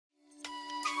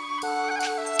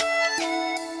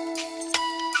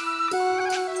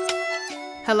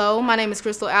Hello, my name is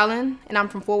Crystal Allen, and I'm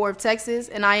from Fort Worth, Texas,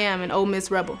 and I am an Ole Miss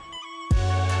Rebel.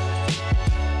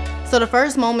 So the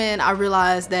first moment I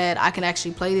realized that I can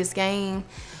actually play this game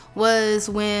was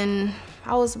when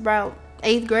I was about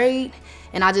 8th grade,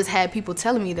 and I just had people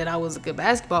telling me that I was a good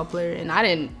basketball player, and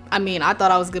I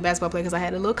thought I was a good basketball player because I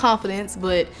had a little confidence,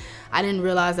 but I didn't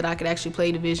realize that I could actually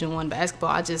play Division I basketball.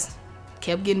 I just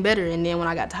kept getting better, and then when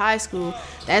I got to high school,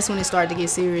 that's when it started to get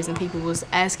serious, and people was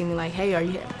asking me like, hey, are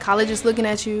you colleges looking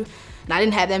at you? And I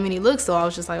didn't have that many looks, so I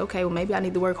was just like, okay, well maybe I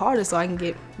need to work harder so I can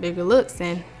get bigger looks,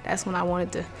 and that's when I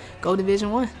wanted to go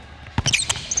Division I.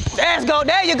 Let's go,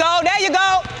 there you go, there you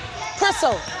go.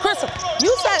 Crystal,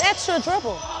 use that extra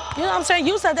dribble. You know what I'm saying?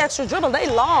 Use that extra dribble,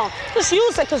 they long. Just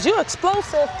use it, because you're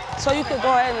explosive, so you can go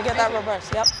ahead and get that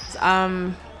reverse, yep.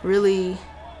 I'm really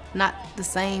not the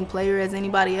same player as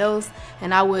anybody else,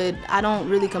 and I don't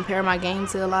really compare my game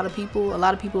to a lot of people. A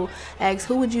lot of people ask,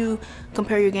 who would you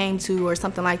compare your game to or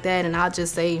something like that, and I'll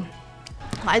just say,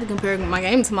 I like to compare my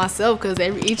game to myself because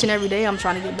each and every day I'm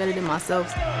trying to get better than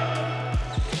myself.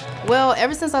 Well,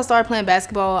 ever since I started playing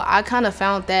basketball, I kind of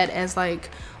found that as like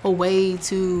a way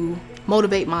to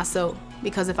motivate myself.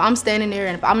 Because if I'm standing there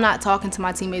and if I'm not talking to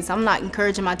my teammates, I'm not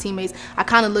encouraging my teammates, I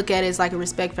kind of look at it as like a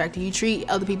respect factor. You treat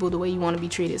other people the way you want to be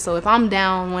treated. So if I'm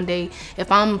down one day,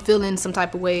 if I'm feeling some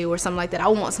type of way or something like that, I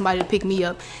want somebody to pick me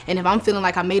up. And if I'm feeling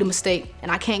like I made a mistake and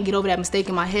I can't get over that mistake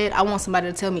in my head, I want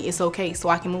somebody to tell me it's okay so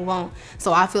I can move on.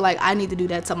 So I feel like I need to do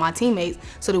that to my teammates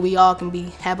so that we all can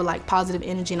have a like positive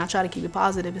energy, and I try to keep it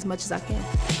positive as much as I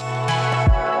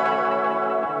can.